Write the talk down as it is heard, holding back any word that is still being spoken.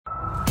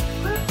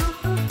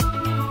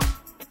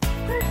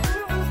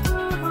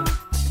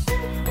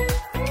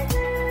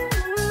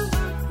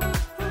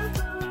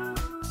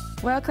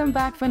Welcome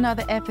back for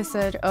another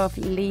episode of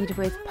Lead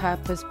with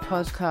Purpose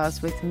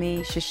podcast with me,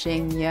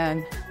 Shixing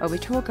Young, where we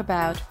talk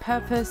about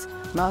purpose,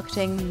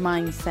 marketing,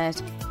 mindset,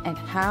 and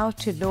how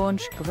to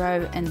launch,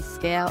 grow, and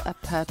scale a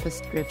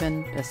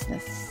purpose-driven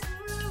business.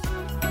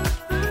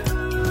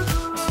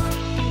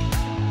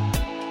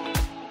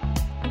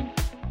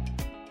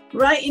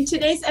 Right, in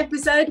today's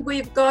episode,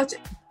 we've got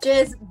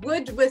Jez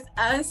Wood with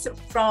us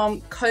from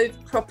Cove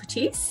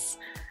Properties,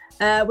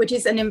 which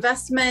is an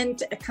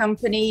investment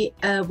company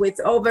with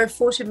over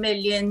 40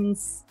 million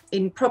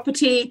in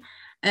property.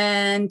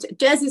 And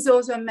Jez is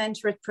also a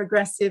mentor at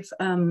Progressive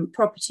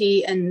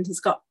Property and has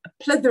got a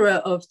plethora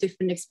of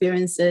different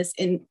experiences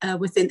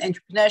within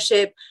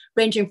entrepreneurship,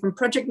 ranging from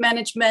project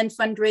management,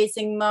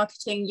 fundraising,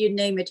 marketing, you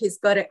name it, he's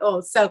got it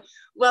all. So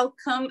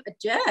welcome,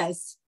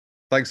 Jez.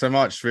 Thanks so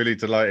much. Really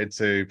delighted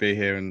to be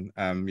here and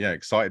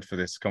excited for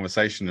this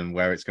conversation and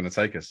where it's going to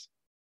take us.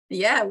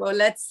 Yeah, well,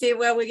 let's see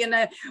where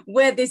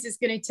this is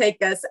going to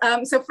take us.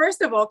 So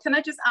first of all, can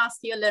I just ask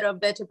you a little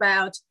bit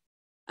about,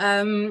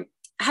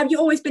 have you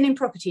always been in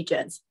property,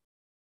 Jez?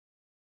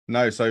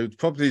 No, so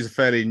property is a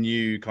fairly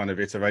new kind of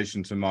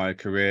iteration to my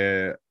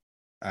career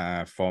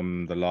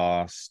from the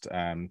last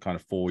kind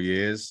of 4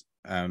 years.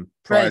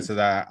 Prior to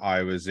that,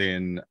 I was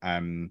in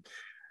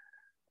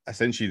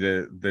essentially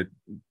the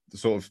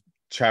sort of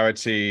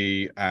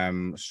charity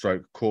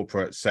stroke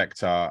corporate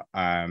sector,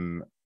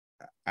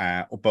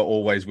 but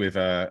always with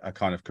a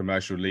kind of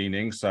commercial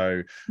leaning.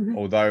 So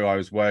although I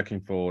was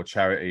working for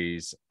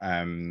charities,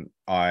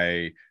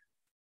 I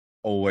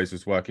always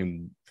was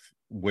working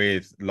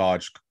with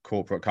large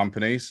corporate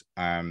companies.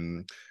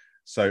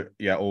 So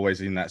yeah,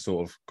 always in that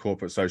sort of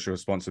corporate social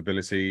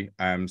responsibility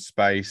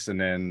space. And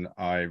then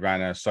I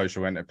ran a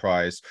social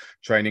enterprise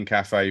training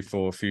cafe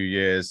for a few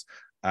years.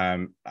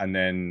 And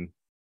then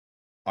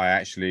I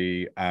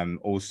actually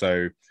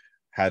also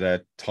had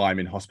a time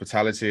in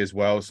hospitality as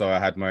well. So I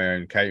had my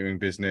own catering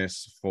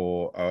business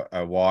for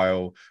a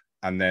while.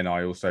 And then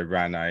I also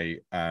ran a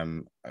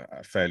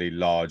fairly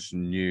large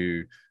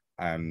new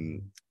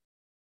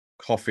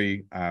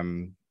coffee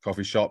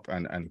shop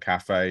and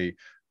cafe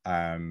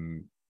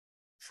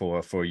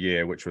for a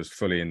year, which was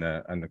fully in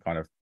the kind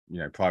of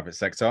private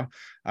sector.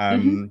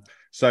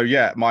 So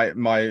yeah,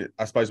 my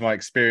I suppose my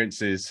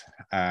experiences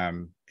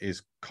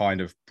is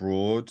kind of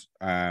broad,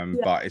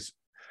 but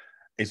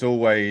it's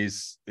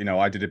always,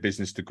 I did a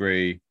business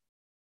degree,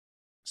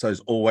 so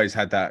it's always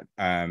had that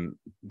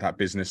that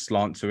business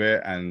slant to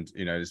it, and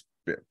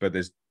but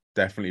there's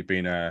definitely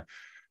been an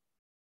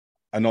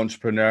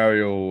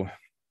entrepreneurial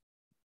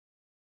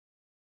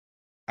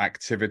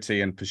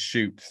activity and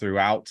pursuit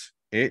throughout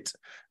it,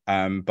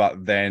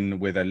 but then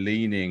with a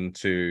leaning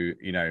to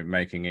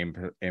making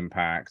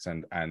impact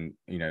and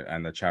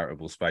the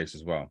charitable space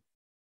as well.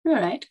 All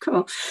right,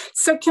 cool.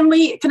 So can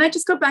I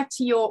just go back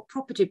to your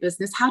property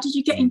business? How did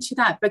you get into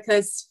that?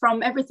 Because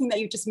from everything that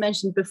you just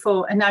mentioned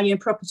before, and now you're in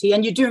property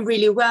and you're doing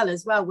really well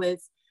as well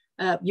with,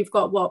 you've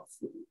got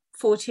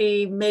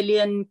 40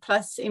 million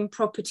plus in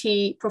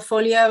property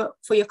portfolio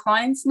for your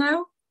clients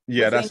now?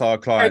 Yeah, that's our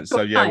clients.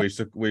 So yeah,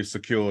 we've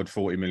secured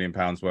 40 million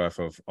pounds worth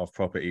of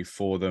property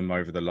for them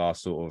over the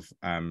last sort of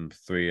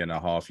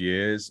 3.5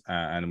 years,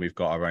 and we've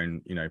got our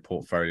own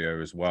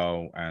portfolio as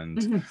well.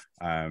 And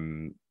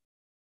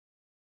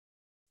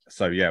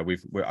so yeah,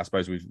 I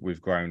suppose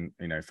we've grown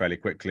fairly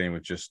quickly, and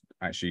we've just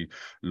actually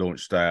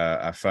launched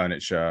a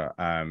furniture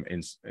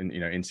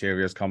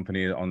interiors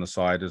company on the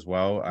side as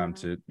well,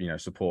 to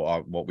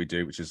support what we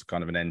do, which is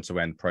kind of an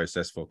end-to-end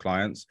process for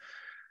clients.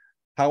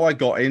 How I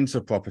got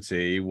into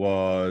property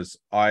was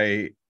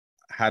I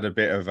had a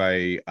bit of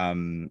a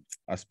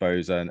I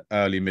suppose an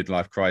early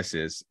midlife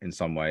crisis in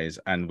some ways,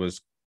 and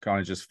was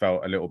kind of just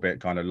felt a little bit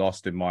kind of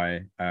lost in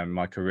my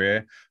my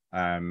career.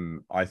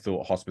 I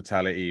thought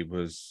hospitality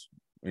was,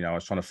 I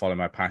was trying to follow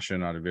my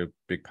passion. I had a real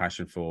big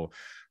passion for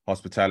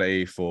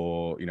hospitality,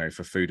 for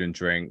for food and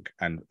drink,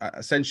 and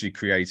essentially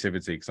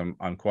creativity, because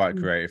I'm quite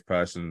a creative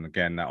person.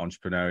 Again, that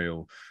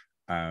entrepreneurial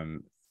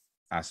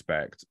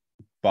aspect,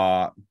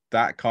 but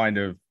that kind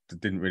of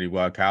didn't really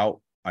work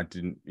out. I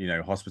didn't,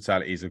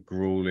 hospitality is a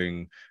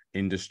grueling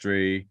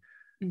industry.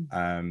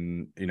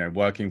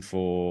 Working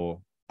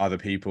for other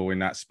people in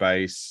that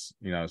space,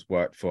 I've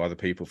worked for other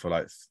people for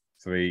like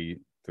three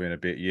and a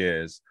bit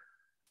years,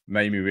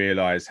 made me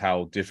realize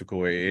how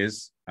difficult it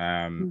is,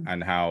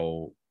 and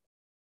how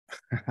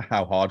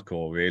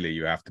hardcore really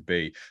you have to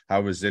be,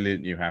 how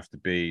resilient you have to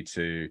be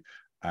to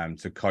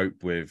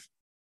cope with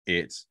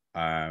it,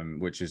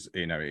 which is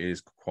it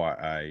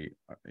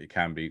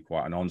can be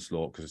quite an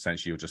onslaught, because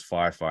essentially you're just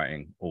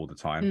firefighting all the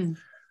time.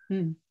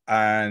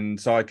 And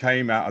so I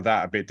came out of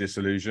that a bit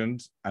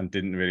disillusioned and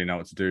didn't really know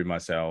what to do with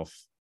myself.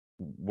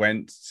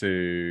 Went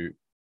to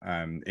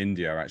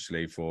India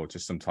actually for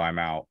just some time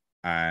out,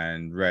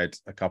 and read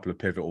a couple of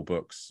pivotal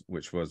books,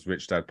 which was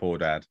Rich Dad Poor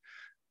Dad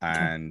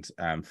and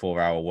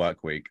 4 Hour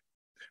Work Week,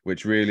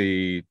 which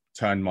really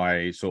turned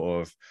my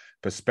sort of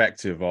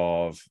perspective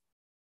of,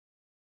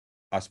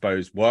 I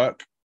suppose,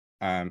 work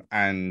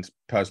and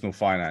personal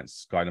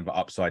finance kind of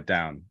upside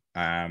down.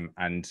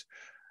 And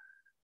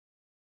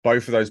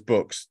both of those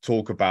books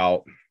talk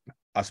about,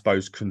 I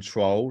suppose,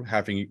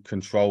 having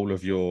control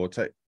of your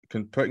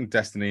putting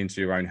destiny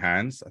into your own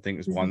hands. I think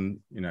is one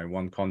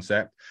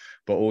concept,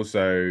 but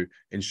also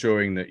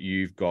ensuring that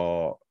you've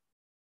got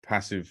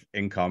passive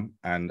income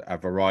and a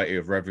variety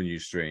of revenue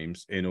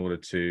streams in order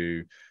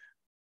to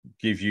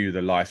give you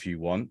the life you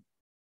want.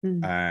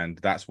 And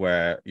that's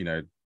where,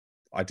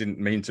 I didn't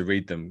mean to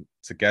read them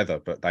together,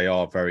 but they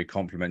are very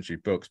complementary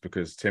books,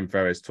 because Tim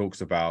Ferriss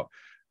talks about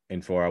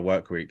in 4 Hour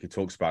Workweek, he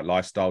talks about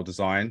lifestyle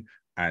design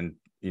and,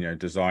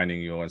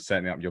 designing and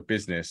setting up your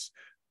business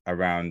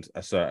around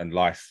a certain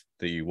life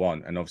that you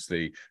want. And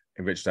obviously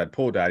in Rich Dad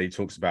Poor Dad, he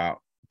talks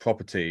about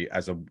property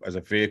as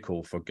a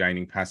vehicle for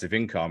gaining passive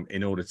income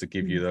in order to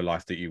give you the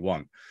life that you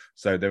want.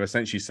 So they're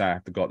essentially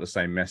got the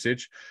same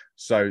message.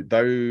 So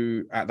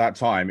though at that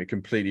time it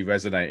completely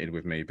resonated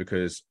with me,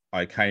 because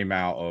I came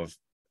out of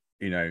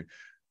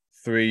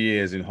 3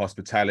 years in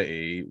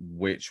hospitality,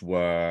 which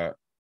were,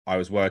 I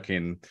was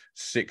working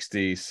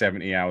 60,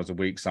 70 hours a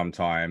week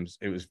sometimes.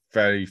 It was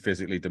very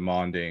physically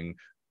demanding,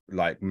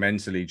 like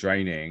mentally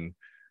draining.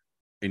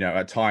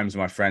 At times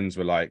my friends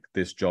were like,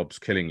 this job's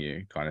killing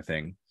you, kind of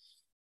thing.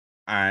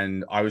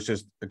 And I was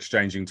just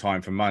exchanging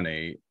time for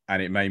money.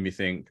 And it made me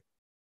think,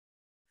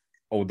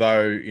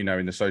 although,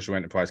 in the Social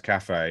Enterprise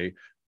Cafe,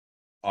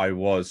 I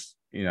was,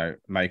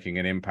 making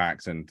an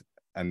impact, and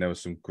there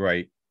was some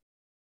great,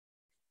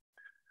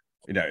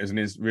 it was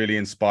a really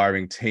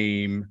inspiring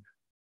team.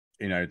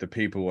 The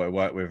people I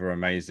work with are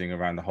amazing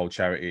around the whole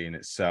charity in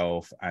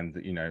itself. And,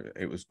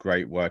 it was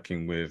great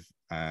working with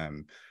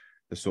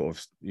the sort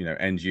of,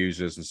 end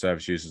users and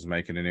service users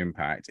making an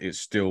impact. It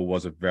still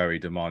was a very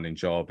demanding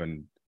job.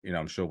 And,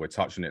 I'm sure we're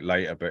touching it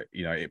later, but,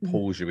 it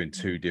pulls you in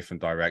 2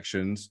 different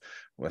directions.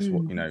 That's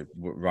what,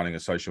 running a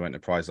social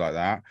enterprise like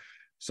that.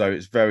 So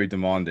it's very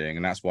demanding.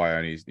 And that's why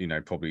only,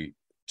 probably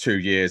 2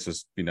 years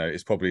was,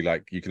 it's probably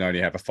like you can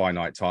only have a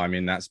finite time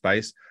in that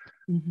space.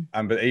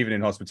 But even in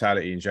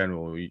hospitality in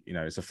general,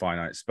 it's a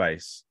finite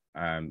space,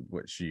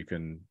 which you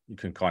can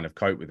kind of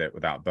cope with it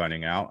without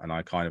burning out. And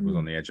I kind of was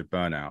on the edge of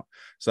burnout.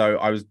 So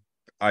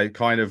I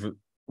kind of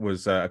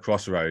was at a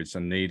crossroads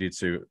and needed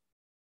to,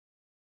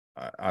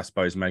 I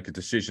suppose, make a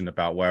decision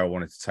about where I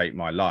wanted to take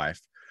my life.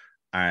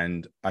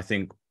 And I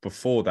think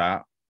before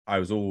that, I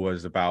was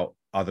always about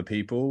other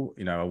people.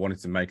 I wanted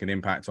to make an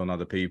impact on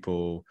other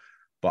people,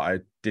 but I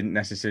didn't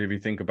necessarily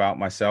think about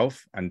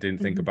myself and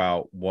didn't think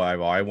about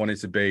where I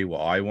wanted to be,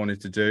 what I wanted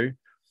to do.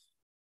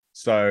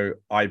 So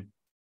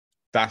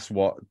that's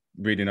what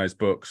reading those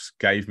books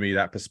gave me,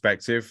 that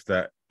perspective,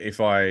 that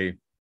if I,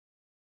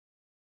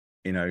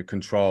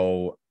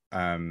 control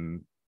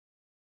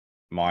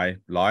my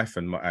life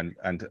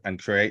and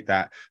create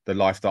the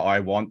life that I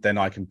want, then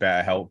I can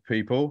better help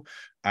people.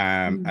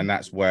 And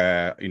that's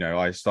where,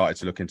 I started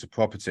to look into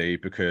property,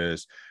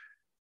 because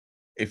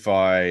if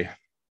I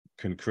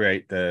can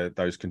create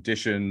those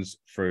conditions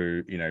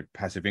through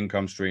passive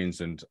income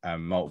streams and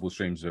multiple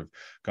streams of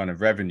kind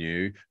of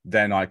revenue,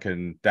 then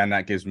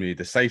that gives me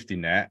the safety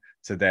net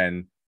to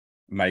then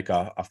make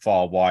a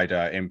far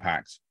wider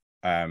impact,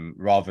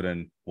 rather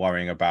than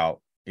worrying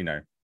about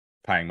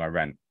paying my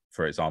rent,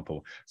 for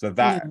example. So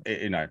that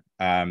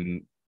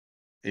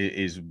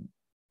is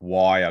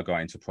why I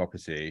got into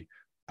property,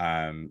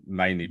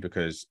 mainly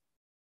because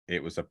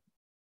it was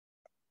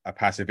a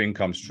passive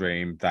income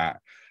stream that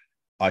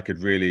I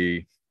could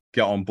really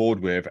get on board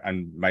with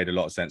and made a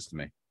lot of sense to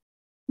me.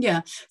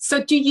 Yeah.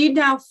 So do you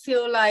now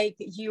feel like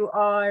you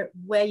are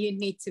where you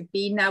need to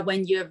be now,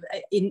 when you're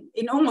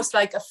in almost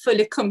like a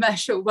fully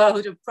commercial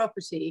world of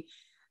property?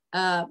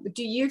 Do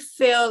you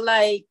feel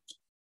like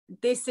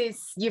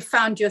you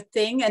found your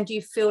thing, and do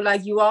you feel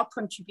like you are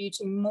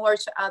contributing more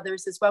to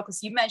others as well?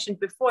 Because you mentioned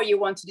before you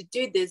wanted to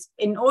do this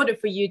in order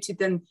for you to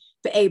then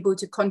be able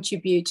to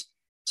contribute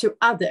to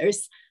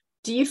others.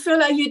 Do you feel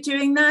like you're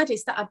doing that?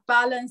 Is that a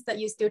balance that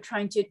you're still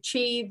trying to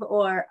achieve,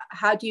 or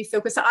how do you feel?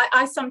 Because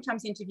I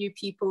sometimes interview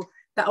people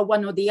that are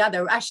one or the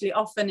other. Actually,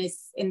 often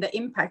is in the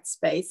impact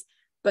space,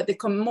 but the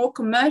more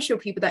commercial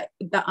people that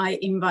I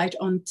invite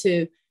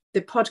onto the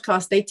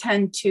podcast, they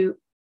tend to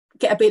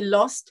get a bit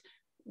lost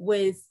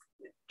with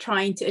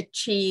trying to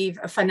achieve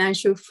a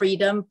financial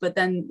freedom, but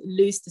then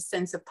lose the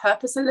sense of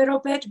purpose a little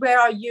bit. Where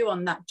are you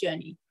on that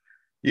journey?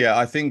 Yeah,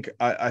 I think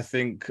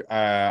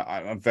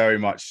I'm very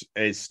much,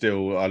 it's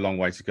still a long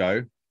way to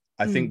go.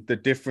 I think the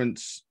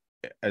difference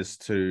as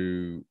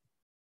to,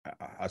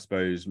 I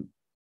suppose,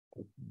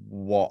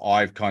 what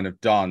I've kind of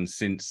done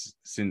since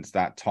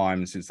that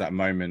time, since that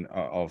moment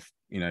of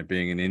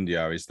being in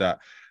India, is that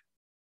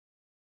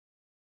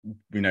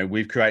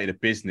we've created a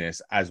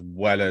business as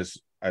well as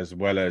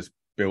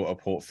built a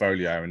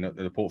portfolio, and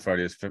the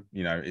portfolio is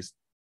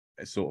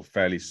it's sort of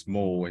fairly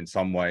small in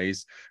some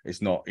ways.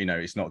 It's not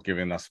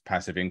giving us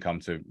passive income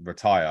to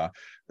retire.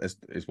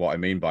 Is what I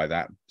mean by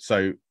that.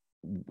 So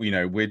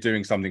we're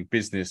doing something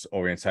business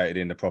orientated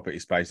in the property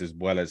space, as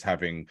well as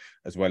starting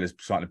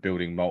to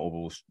building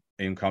multiple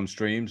income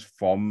streams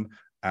from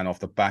and off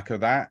the back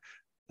of that.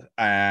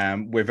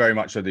 we're very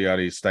much at the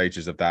early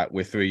stages of that.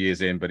 We're 3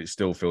 years in, but it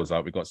still feels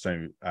like we've got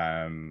such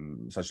a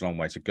long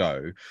way to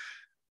go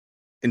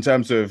in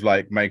terms of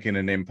like making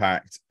an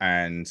impact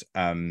and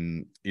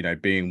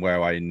being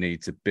where I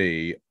need to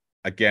be.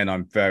 Again,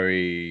 I'm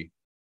very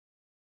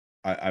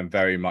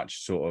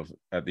much sort of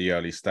at the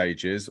early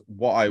stages.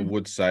 What I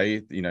would say,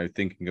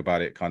 thinking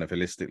about it kind of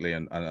holistically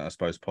and I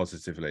suppose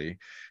positively,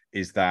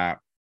 is that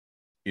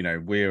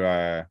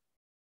we're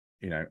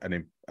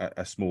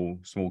a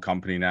small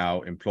company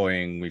now,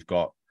 employing, we've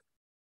got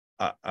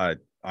I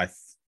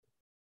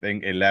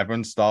think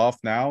 11 staff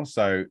now.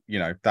 So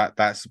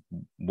that's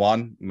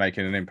one,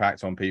 making an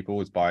impact on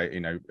people is by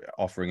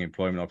offering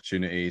employment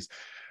opportunities.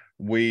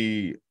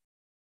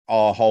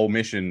 Our whole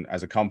mission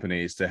as a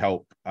company is to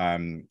help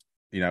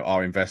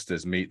our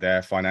investors meet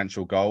their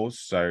financial goals,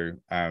 so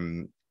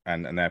and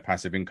their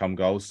passive income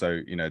goals.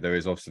 So there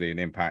is obviously an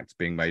impact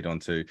being made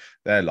onto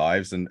their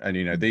lives, and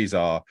these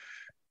are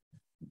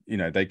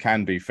they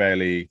can be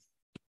fairly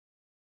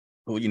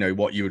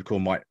what you would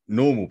call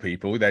normal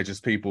people. They're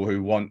just people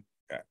who want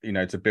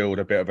to build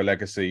a bit of a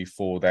legacy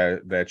for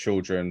their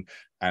children,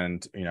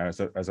 and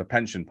as a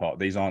pension pot.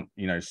 These aren't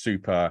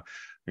super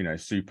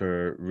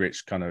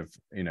rich kind of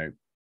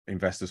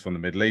investors from the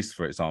Middle East,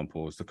 for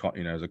example, as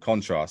a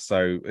contrast.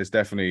 So it's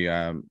definitely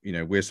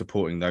we're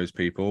supporting those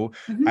people,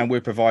 and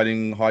we're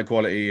providing high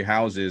quality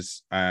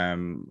houses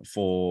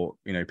for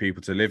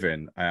people to live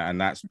in, and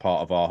that's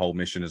part of our whole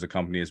mission as a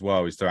company as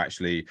well, is to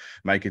actually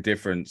make a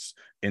difference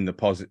in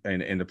the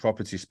in the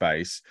property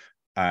space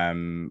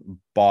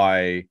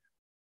by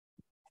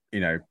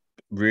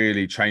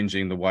really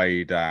changing the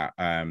way that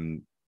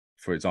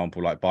for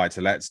example, like buy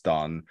to let's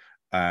done,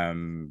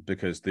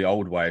 because the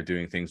old way of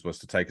doing things was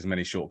to take as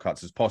many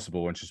shortcuts as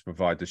possible and just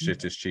provide the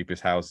shittest,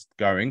 cheapest house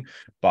going.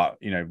 But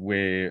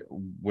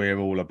we're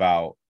all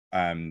about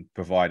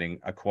providing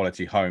a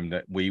quality home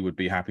that we would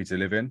be happy to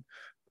live in.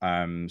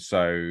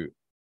 So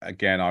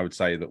again, I would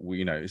say that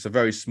it's a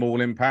very small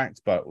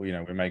impact, but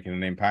we're making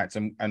an impact,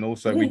 and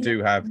also we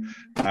do have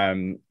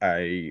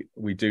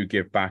we do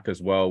give back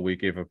as well. We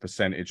give a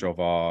percentage of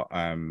our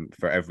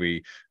for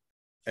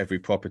every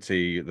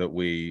property that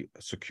we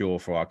secure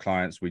for our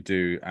clients. We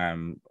do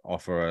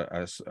offer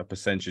a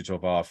percentage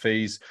of our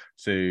fees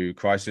to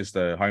Crisis,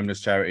 the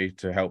homeless charity,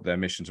 to help their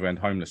mission to end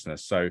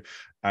homelessness. So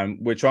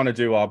we're trying to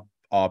do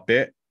our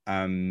bit,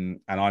 and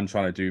I'm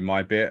trying to do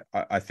my bit.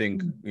 I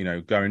think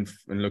going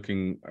and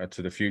looking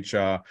to the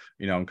future,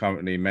 I'm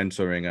currently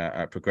mentoring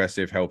at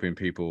Progressive, helping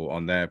people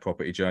on their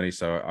property journey.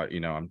 So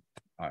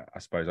I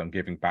suppose I'm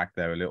giving back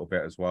there a little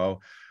bit as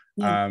well.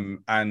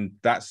 And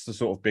that's the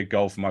sort of big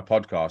goal for my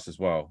podcast as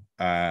well.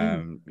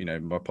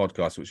 My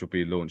podcast, which will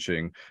be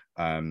launching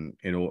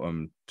in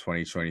autumn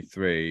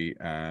 2023,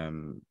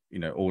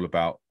 all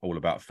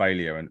about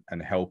failure,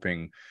 and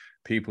helping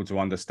people to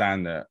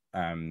understand that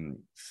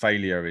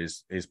failure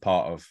is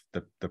part of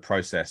the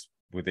process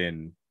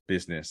within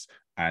business,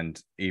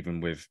 and even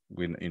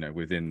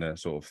within the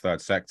sort of third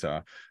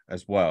sector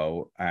as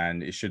well.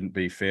 And it shouldn't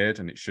be feared,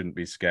 and it shouldn't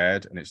be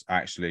scared, and it's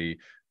actually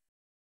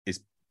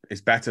it's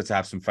better to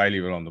have some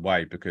failure along the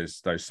way,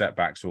 because those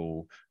setbacks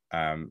will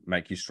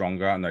make you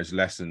stronger, and those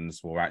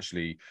lessons will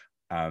actually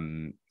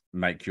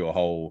make your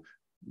whole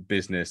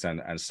business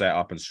and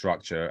setup and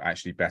structure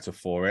actually better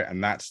for it.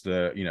 And that's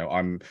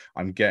I'm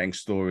getting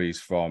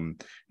stories from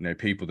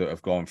people that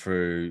have gone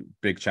through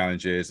big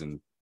challenges, and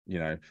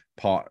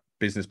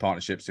business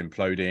partnerships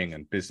imploding,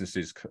 and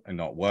businesses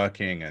not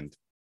working, and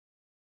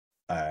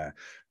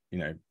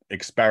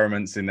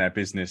experiments in their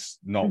business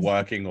not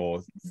working,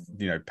 or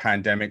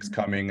pandemics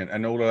coming,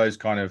 and all of those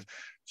kind of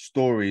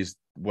stories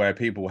where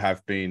people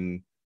have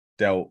been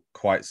dealt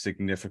quite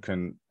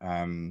significant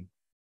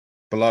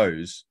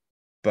blows,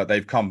 but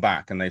they've come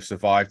back and they've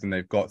survived and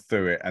they've got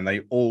through it. And they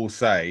all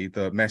say,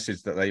 the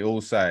message that they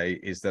all say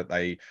is that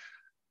they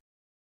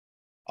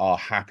are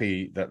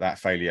happy that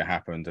failure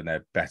happened, and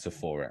they're better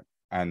for it.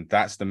 And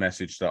that's the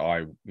message that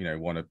I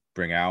want to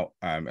bring out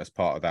as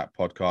part of that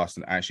podcast,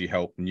 and actually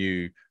help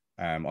new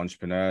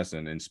entrepreneurs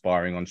and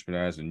inspiring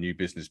entrepreneurs and new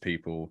business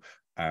people,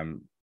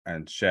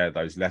 and share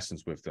those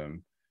lessons with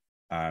them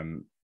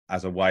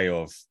as a way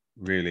of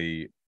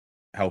really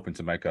helping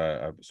to make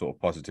a sort of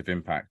positive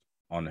impact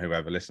on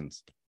whoever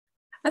listens.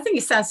 I think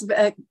it sounds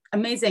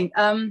amazing,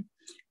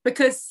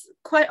 because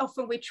quite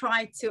often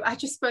I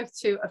just spoke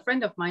to a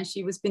friend of mine.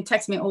 She was been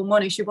texting me all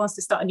morning. She wants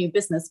to start a new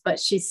business, but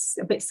she's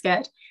a bit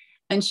scared,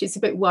 and she's a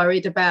bit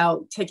worried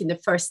about taking the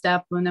first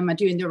step, and am I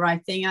doing the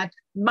right thing?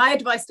 My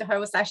advice to her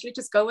was actually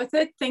just go with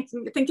it.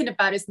 Thinking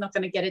about it is not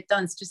going to get it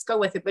done, so just go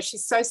with it. But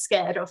she's so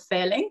scared of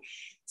failing.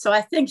 So I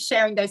think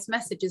sharing those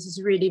messages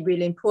is really,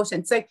 really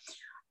important. So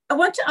I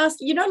want to ask,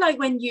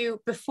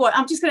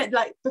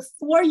 like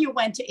before you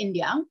went to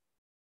India,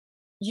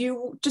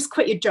 you just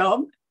quit your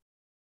job.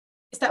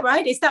 Is that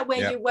right? Is that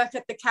where you work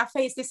at the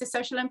cafe? Is this a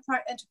social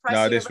enterprise?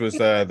 No, this was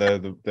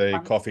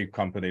the coffee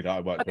company that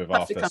I worked with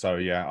after. So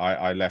yeah,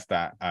 I left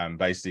that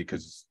basically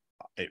because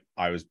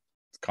I was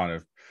kind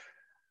of,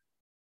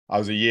 I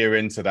was a year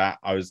into that.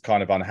 I was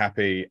kind of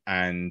unhappy,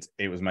 and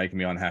it was making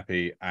me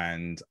unhappy,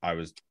 and I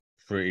was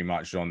pretty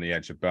much on the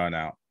edge of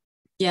burnout.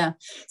 Yeah.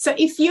 So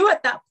if you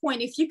at that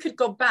point, if you could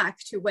go back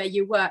to where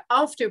you were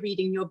after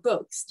reading your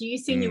books, do you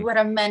think you would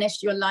have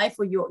managed your life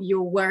or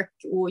your work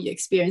or your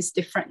experience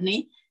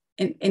differently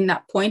in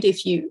that point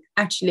if you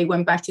actually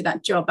went back to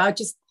that job? I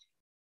just,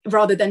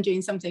 rather than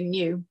doing something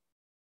new.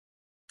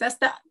 Does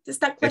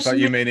that question?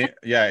 You mean it?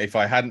 Yeah. If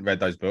I hadn't read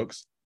those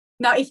books.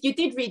 Now, if you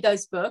did read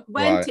those books,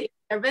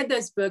 read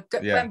those books,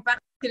 went back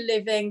to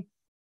living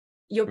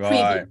your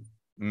previous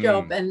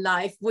job and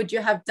life, would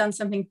you have done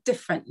something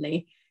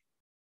differently?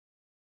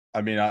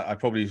 I mean, I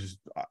probably,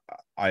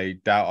 I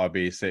doubt I'd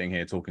be sitting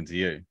here talking to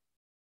you.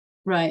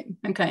 Right.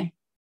 Okay.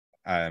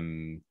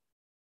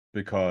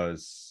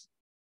 Because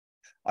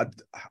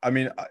I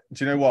mean,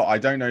 do you know what? I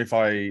don't know if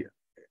I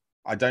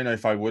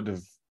would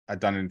have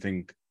done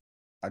anything.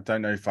 I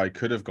don't know if I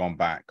could have gone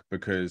back,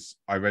 because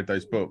I read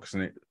those books,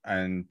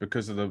 and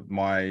because of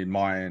my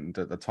mind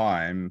at the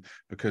time,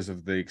 because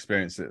of the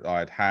experience that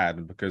I had,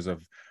 and because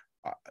of,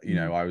 you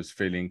know, I was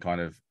feeling kind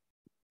of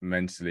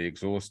mentally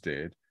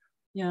exhausted.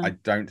 Yeah. I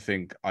don't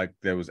think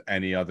there was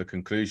any other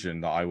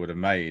conclusion that I would have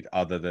made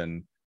other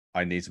than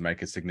I need to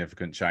make a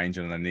significant change,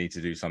 and I need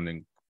to do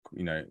something,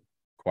 you know,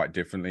 quite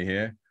differently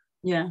here.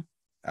 Yeah.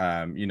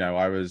 You know,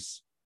 I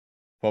was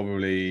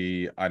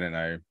probably, I don't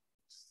know,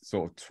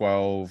 sort of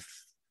 12,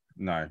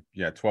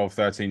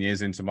 13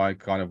 years into my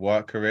kind of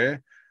work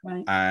career.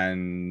 Right.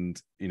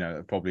 And, you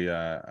know, probably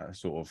a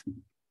sort of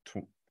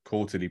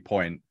quarterly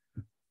point.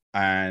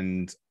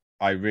 And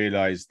I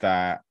realized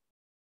that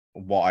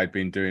what I'd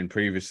been doing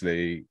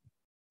previously,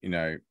 you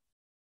know,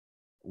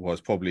 was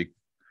probably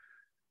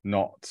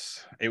not,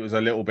 it was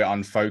a little bit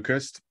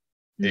unfocused.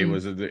 It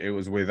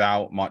was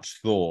without much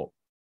thought.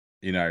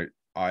 You know,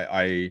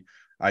 I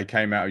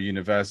came out of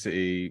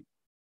university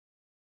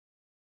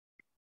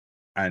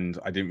and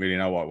I didn't really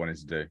know what I wanted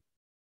to do.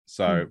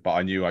 So, but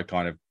I knew I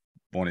kind of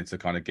wanted to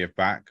kind of give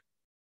back.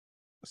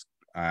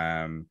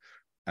 And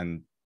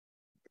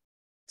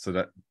so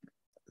that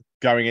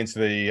going into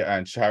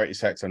the charity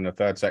sector and the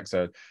third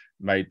sector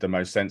made the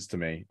most sense to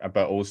me,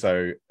 but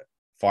also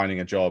finding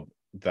a job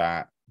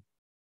that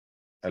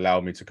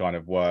allowed me to kind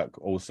of work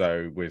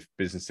also with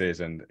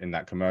businesses and in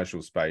that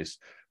commercial space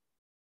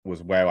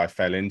was where I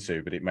fell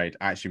into. But it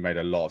actually made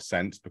a lot of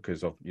sense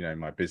because of, you know,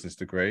 my business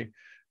degree.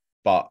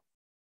 But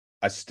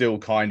I still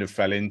kind of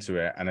fell into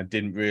it, and I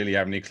didn't really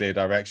have any clear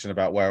direction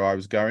about where I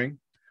was going.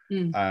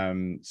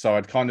 So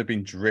I'd kind of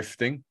been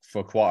drifting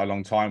for quite a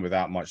long time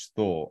without much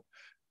thought.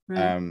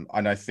 And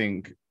I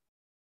think,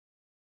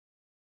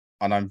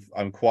 and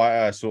I'm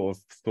quite a sort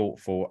of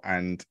thoughtful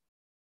and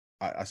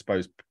I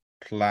suppose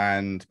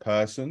planned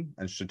person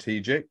and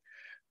strategic,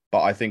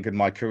 but I think in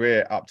my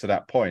career up to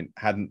that point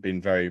hadn't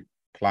been very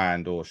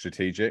planned or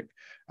strategic.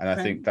 And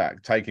I think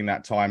that taking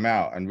that time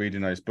out and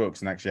reading those books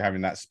and actually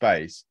having that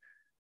space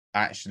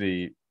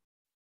actually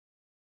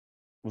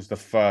was the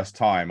first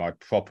time I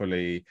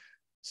properly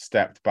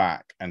stepped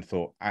back and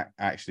thought,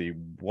 actually,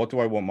 what do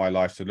I want my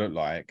life to look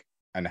like?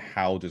 And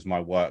how does my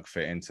work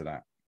fit into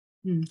that?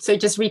 So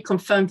just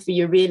reconfirm for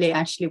you, really,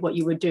 actually, what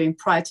you were doing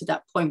prior to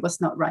that point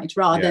was not right,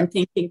 rather than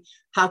thinking,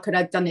 how could I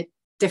have done it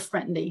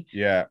differently?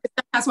 Yeah.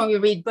 Sometimes when we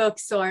read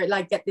books or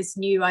like get these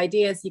new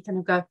ideas, you kind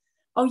of go,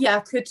 oh yeah, I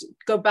could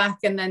go back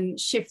and then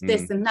shift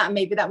this and that.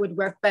 Maybe that would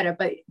work better.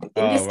 But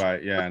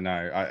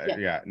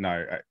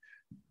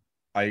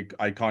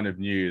I kind of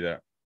knew that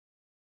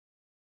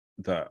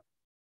because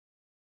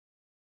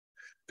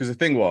the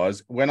thing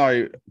was, when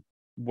I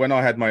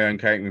had my own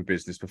catering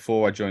business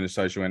before I joined the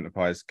Social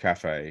Enterprise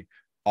Cafe,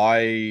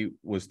 I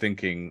was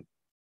thinking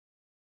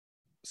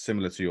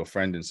similar to your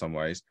friend in some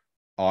ways.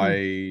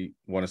 I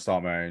want to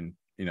start my own,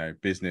 you know,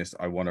 business.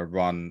 I want to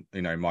run,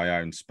 you know, my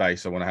own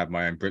space. I want to have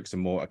my own bricks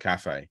and mortar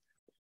cafe.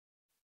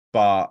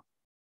 But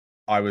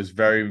I was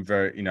very,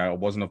 very, you know, I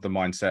wasn't of the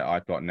mindset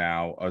I've got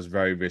now. I was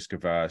very risk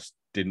averse,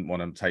 didn't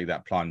want to take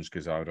that plunge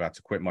because I would have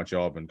to quit my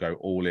job and go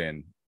all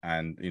in.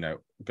 And, you know,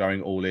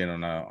 going all in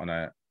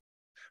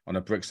on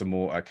a bricks and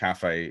mortar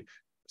cafe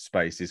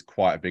space is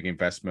quite a big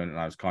investment. And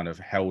I was kind of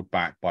held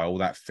back by all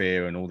that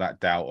fear and all that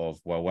doubt of,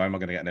 well, where am I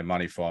going to get their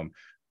money from?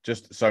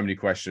 Just so many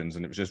questions.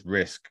 And it was just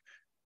risk,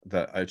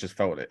 that I just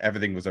felt that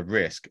everything was a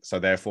risk. So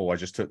therefore I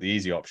just took the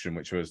easy option,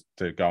 which was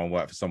to go and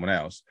work for someone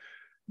else.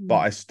 But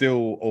I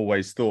still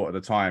always thought at the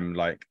time,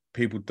 like,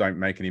 people don't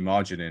make any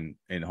margin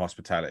in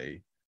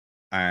hospitality.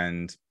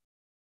 And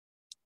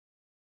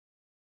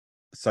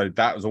so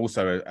that was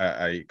also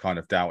a kind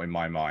of doubt in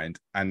my mind.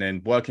 And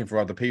then working for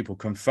other people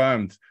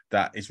confirmed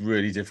that it's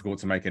really difficult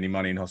to make any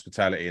money in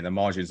hospitality and the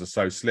margins are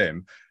so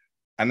slim.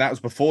 And that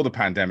was before the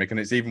pandemic, and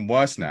it's even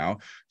worse now.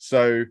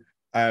 So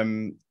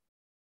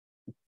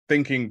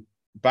thinking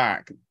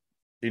back,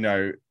 you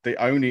know, the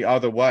only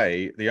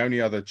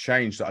other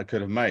change that I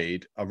could have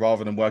made,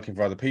 rather than working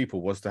for other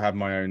people, was to have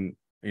my own,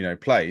 you know,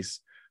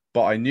 place.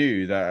 But I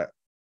knew that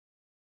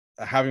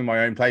having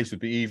my own place would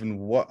be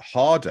even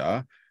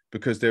harder,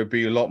 because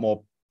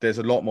there's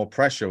a lot more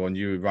pressure on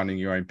you running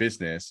your own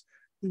business,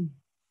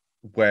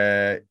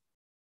 where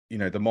you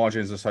know, the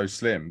margins are so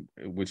slim,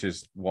 which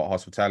is what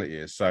hospitality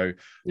is. So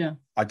yeah,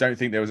 I don't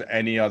think there was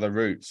any other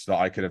routes that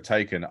I could have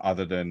taken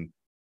other than,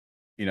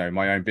 you know,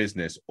 my own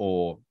business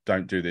or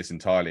don't do this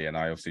entirely. And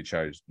I obviously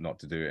chose not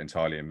to do it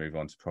entirely and move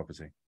on to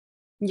property.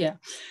 yeah.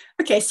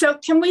 Okay, so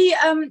can we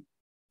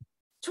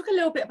talk a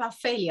little bit about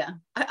failure?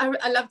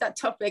 I love that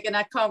topic, and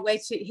I can't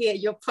wait to hear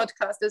your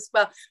podcast as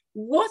well.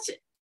 What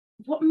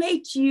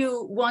made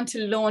you want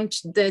to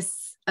launch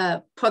this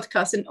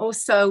podcast, and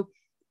also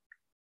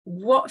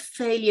what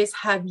failures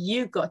have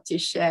you got to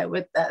share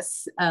with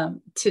us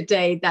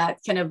today that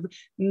kind of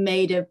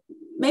made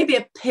maybe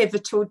a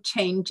pivotal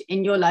change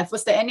in your life?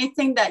 Was there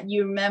anything that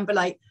you remember,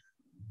 like,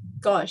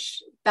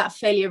 gosh, that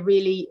failure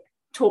really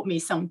taught me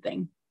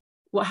something?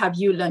 What have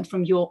you learned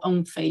from your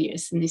own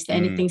failures? And is there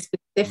anything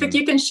specific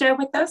you can share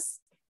with us?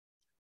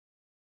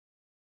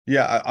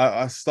 Yeah,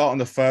 I start on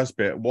the first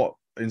bit. What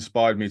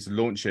inspired me to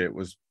launch it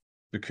was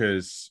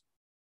because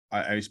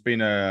it's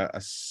been a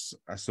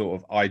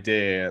sort of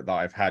idea that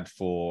I've had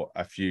for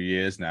a few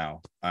years now,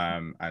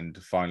 and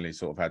finally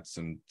sort of had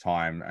some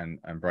time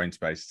and brain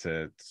space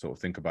to sort of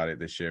think about it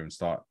this year and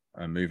start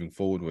moving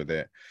forward with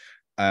it.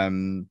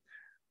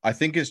 I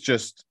think it's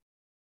just,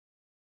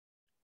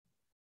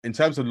 in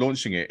terms of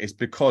launching it, it's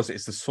because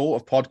it's the sort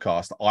of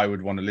podcast I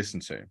would want to listen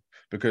to,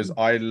 because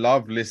I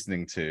love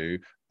listening to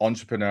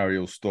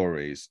entrepreneurial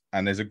stories.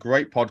 And there's a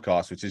great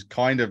podcast which is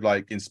kind of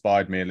like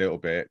inspired me a little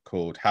bit,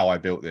 called How I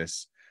Built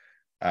This.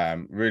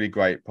 Really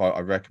great.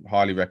 I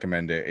highly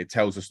recommend it. It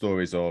tells the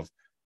stories of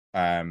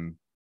you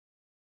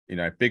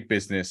know, big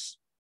business,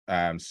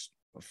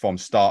 from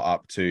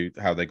startup to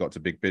how they got to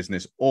big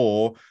business,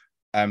 or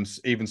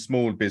even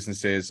small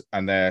businesses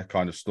and their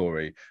kind of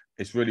story.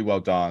 It's really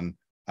well done.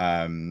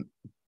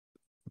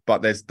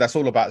 But that's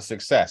all about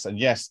success. And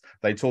yes,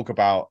 they talk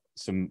about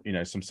some, you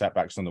know, some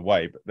setbacks on the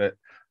way, but that,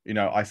 you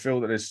know, I feel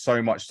that there's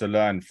so much to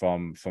learn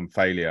from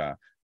failure.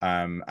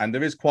 And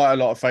there is quite a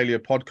lot of failure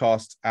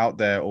podcasts out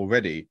there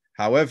already.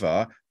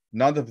 However,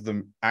 none of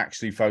them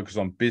actually focus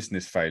on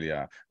business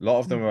failure. A lot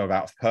of them are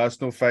about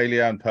personal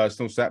failure and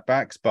personal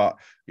setbacks. But,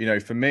 you know,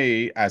 for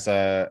me, as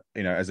a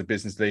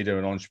business leader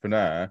and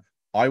entrepreneur,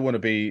 I want to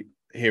be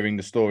hearing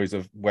the stories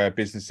of where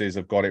businesses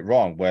have got it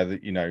wrong, where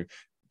you know,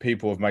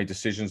 people have made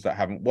decisions that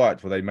haven't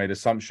worked, where they made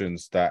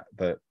assumptions that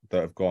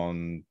have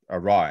gone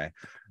awry.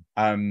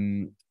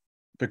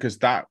 Because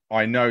that,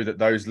 I know that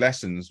those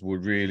lessons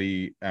would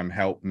really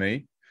help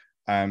me.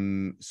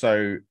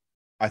 So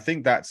I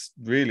think that's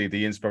really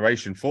the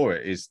inspiration for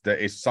it, is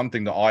that it's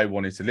something that I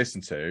wanted to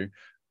listen to,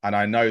 and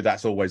I know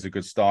that's always a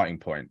good starting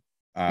point.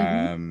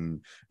 You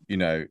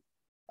know,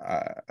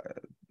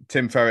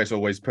 Tim Ferriss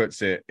always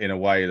puts it in a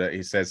way that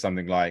he says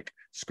something like,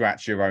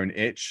 scratch your own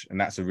itch, and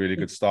that's a really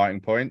good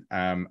starting point.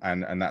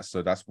 And that's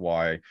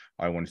why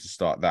I wanted to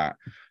start that.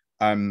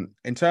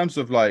 In terms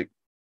of, like,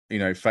 you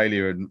know,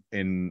 failure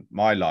in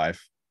my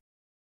life,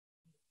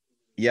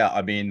 yeah,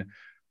 I mean,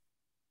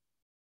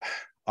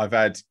 I've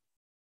had,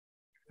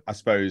 I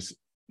suppose,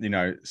 you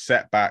know,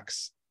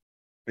 setbacks.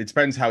 It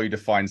depends how you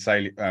define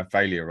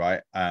failure,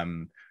 right?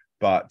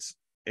 But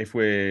if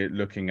we're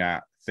looking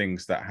at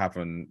things that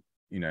haven't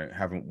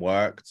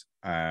worked,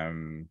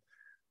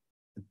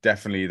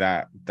 definitely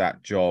that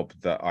job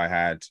that I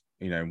had,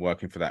 you know,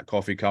 working for that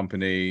coffee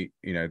company,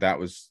 you know, that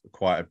was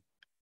quite a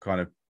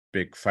kind of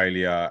big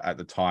failure at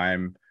the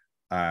time.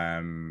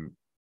 I,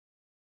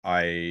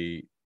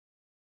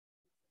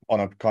 on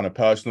a kind of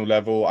personal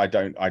level, I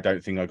don't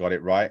think I got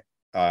it right.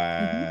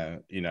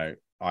 You know,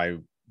 I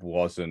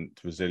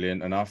wasn't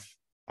resilient enough.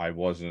 I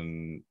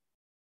wasn't,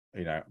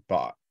 you know,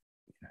 but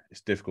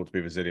it's difficult to be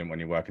resilient when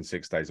you're working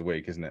 6 days a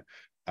week, isn't it?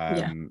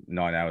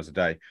 9 hours a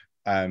day.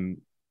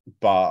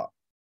 But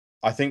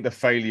I think the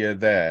failure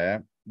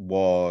there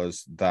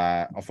was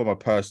that, from a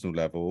personal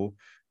level,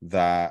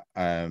 that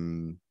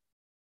I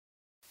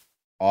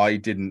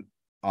didn't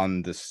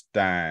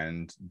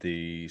understand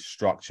the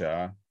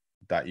structure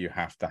that you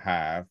have to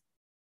have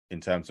in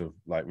terms of,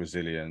 like,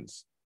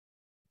 resilience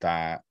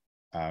that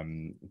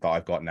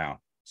I've got now.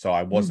 So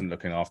I wasn't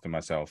looking after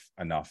myself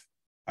enough.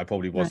 I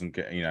probably wasn't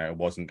getting, you know, I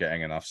wasn't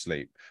getting enough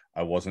sleep.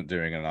 I wasn't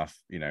doing enough,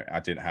 you know, I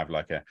didn't have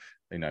like a,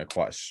 you know,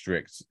 quite a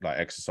strict, like,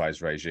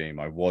 exercise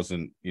regime. I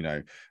wasn't, you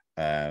know,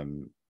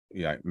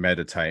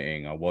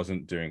 meditating. I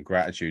wasn't doing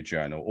gratitude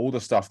journal, all the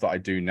stuff that I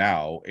do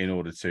now in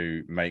order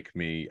to make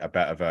me a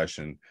better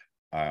version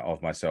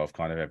of myself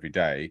kind of every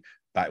day.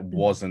 That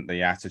wasn't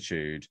the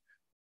attitude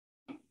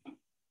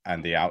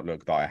and the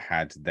outlook that I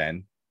had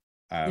then.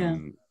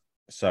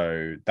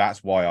 So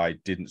that's why I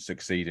didn't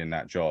succeed in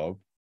that job.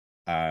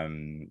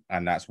 And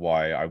that's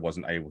why I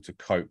wasn't able to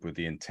cope with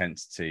the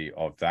intensity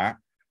of that.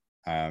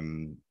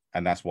 And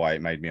that's why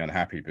it made me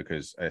unhappy,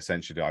 because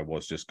essentially I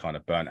was just kind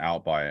of burnt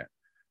out by it.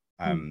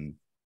 And,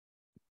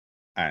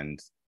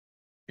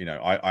 you know,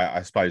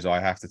 I suppose I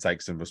have to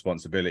take some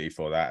responsibility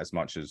for that, as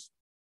much as,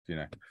 you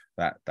know,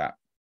 that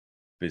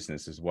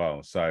business as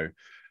well. So,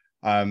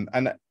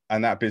 and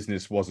that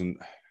business was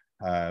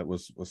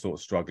sort of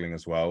struggling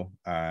as well.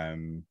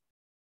 And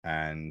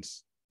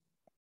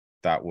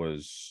that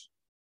was,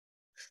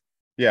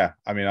 yeah,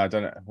 I mean, I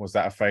don't know, was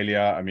that a failure?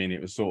 I mean,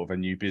 it was sort of a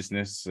new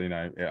business, we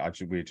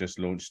just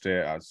launched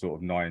it at sort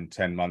of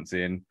 9-10 months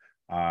in.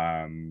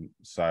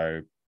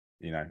 So,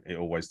 it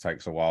always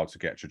takes a while to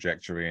get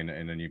trajectory in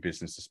a new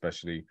business,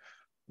 especially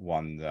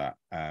one that,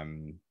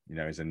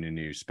 is in a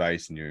new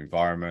space, new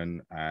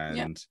environment.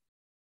 And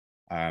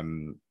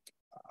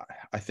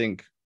I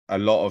think a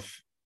lot of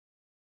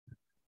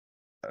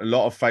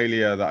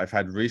failure that I've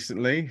had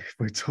recently, if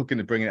we're talking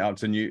to bringing it up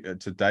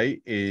to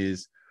date,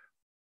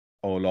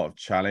 or a lot of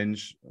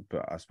challenge,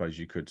 but I suppose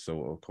you could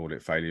sort of call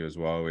it failure as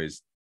well,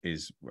 is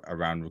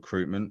around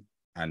recruitment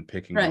and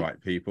picking the right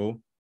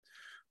people.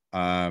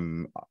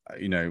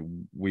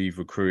 We've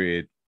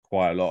recruited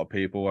quite a lot of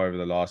people over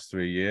the last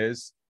 3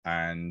 years,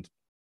 and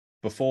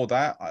before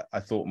that, I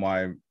thought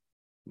my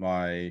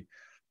I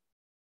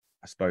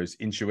suppose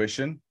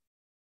intuition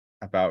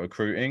about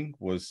recruiting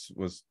was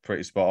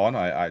pretty spot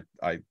on.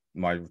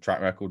 My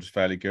track record is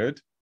fairly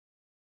good,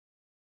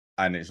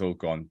 and it's all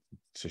gone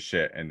to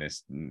shit in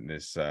this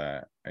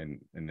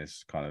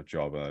kind of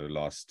job over the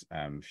last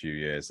few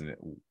years. And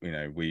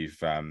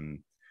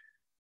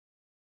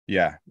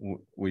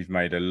we've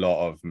made a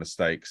lot of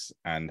mistakes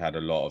and had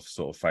a lot of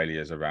sort of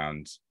failures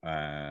around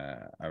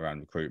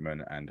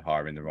recruitment and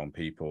hiring the wrong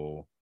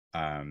people.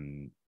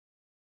 And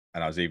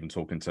I was even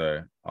talking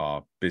to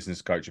our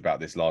business coach about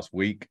this last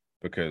week,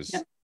 because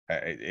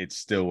it's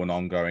still an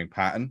ongoing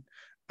pattern,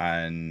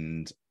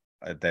 and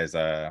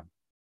there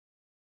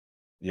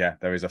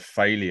is a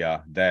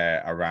failure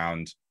there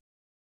around,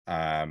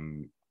 I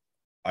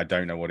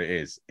don't know what it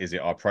is. Is it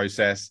our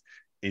process?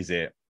 Is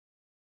it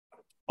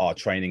our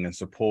training and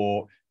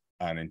support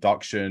and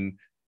induction?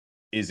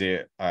 Is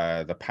it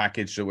the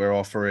package that we're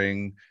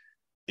offering?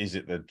 Is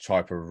it the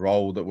type of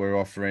role that we're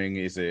offering?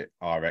 Is it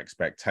our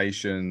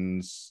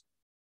expectations?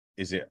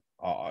 Is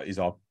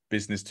our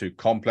business too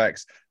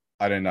complex?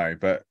 I don't know,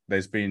 but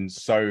there's been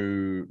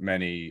so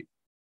many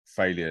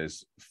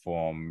failures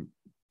from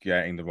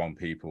getting the wrong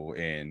people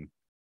in,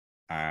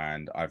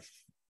 and have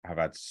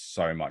had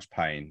so much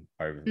pain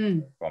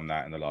from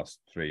that in the last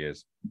 3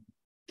 years.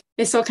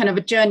 It's all kind of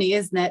a journey,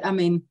 isn't it? I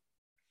mean,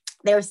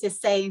 there's this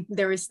saying,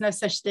 there is no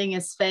such thing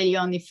as failure,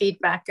 only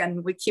feedback,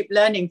 and we keep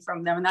learning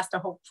from them, and that's the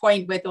whole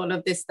point with all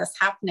of this that's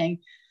happening.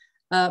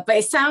 But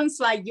it sounds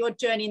like your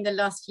journey in the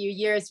last few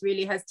years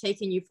really has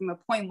taken you from a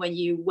point where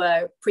you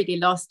were pretty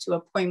lost to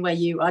a point where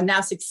you are now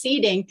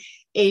succeeding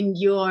in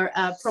your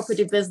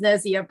property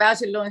business. You're about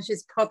to launch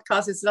this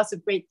podcast. There's lots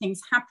of great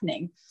things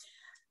happening.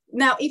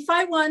 Now, if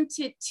I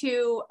wanted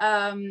to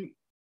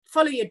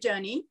follow your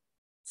journey,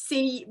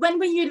 see, when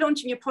were you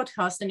launching your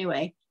podcast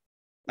anyway?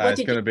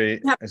 It's going to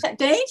be... Have that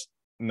date?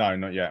 No,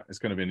 not yet. It's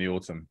going to be in the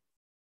autumn.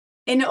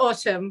 In the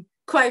autumn.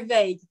 Quite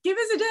vague. Give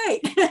us a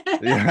date.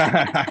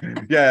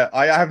 yeah,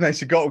 I haven't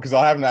actually got, because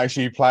I haven't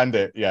actually planned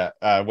it yet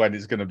when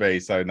it's going to be.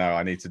 So no,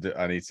 I need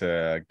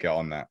to get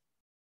on that.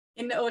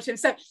 In the autumn.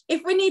 So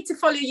if we need to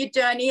follow your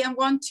journey and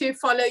want to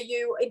follow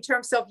you in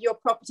terms of your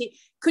property,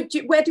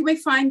 where do we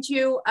find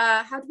you?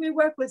 How do we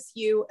work with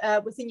you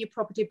within your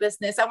property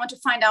business? I want to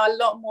find out a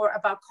lot more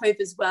about Cove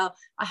as well.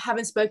 I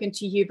haven't spoken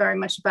to you very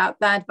much about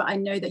that, but I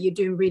know that you're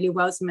doing really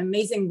well, some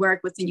amazing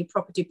work within your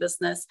property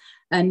business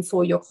and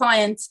for your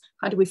clients.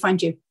 How do we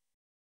find you?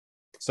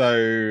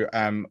 So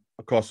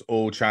across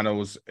all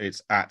channels,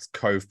 it's at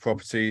Cove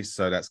Properties.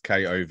 So that's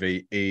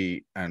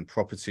KOVE and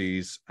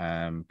properties,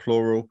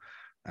 plural.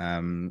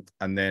 And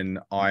then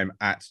I'm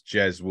at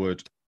Jez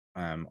Wood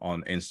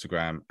on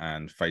Instagram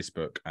and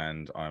Facebook,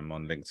 and I'm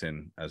on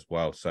LinkedIn as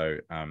well. So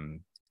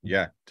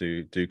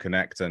do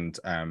connect, and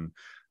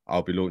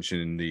I'll be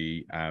launching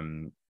the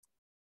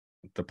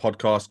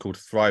podcast called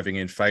Thriving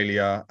in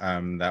Failure.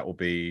 That will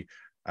be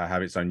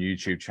have its own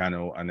YouTube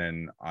channel, and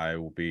then I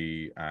will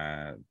be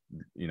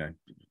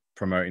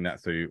promoting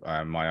that through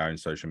my own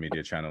social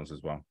media channels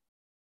as well.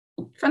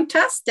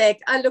 Fantastic.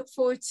 I look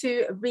forward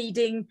to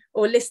reading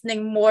or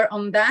listening more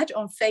on that,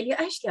 on failure.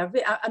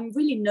 Actually, I'm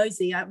really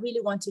nosy. I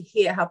really want to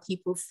hear how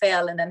people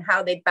fail and then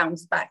how they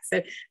bounce back.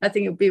 So I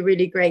think it'll be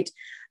really great.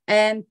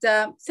 And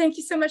thank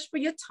you so much for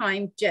your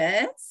time,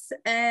 Jez.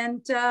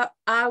 And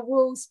I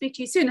will speak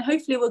to you soon.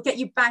 Hopefully we'll get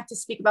you back to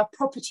speak about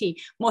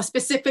property more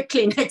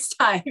specifically next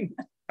time.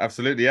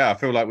 Absolutely. Yeah. I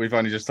feel like we've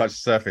only just touched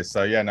the surface.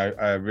 So yeah, no,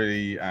 I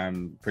really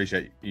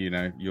appreciate,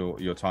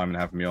 your time and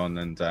having me on.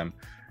 And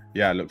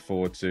I look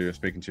forward to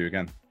speaking to you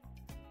again.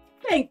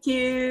 Thank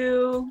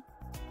you.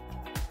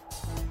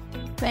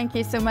 Thank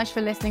you so much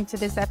for listening to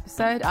this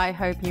episode. I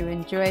hope you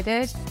enjoyed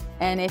it.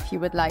 And if you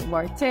would like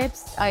more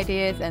tips,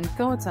 ideas, and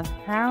thoughts on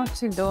how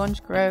to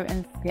launch, grow,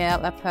 and scale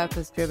a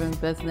purpose-driven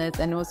business,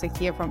 and also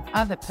hear from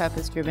other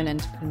purpose-driven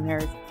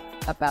entrepreneurs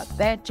about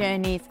their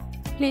journeys,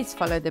 please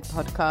follow the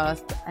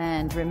podcast.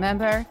 And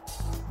remember,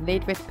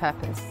 lead with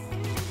purpose.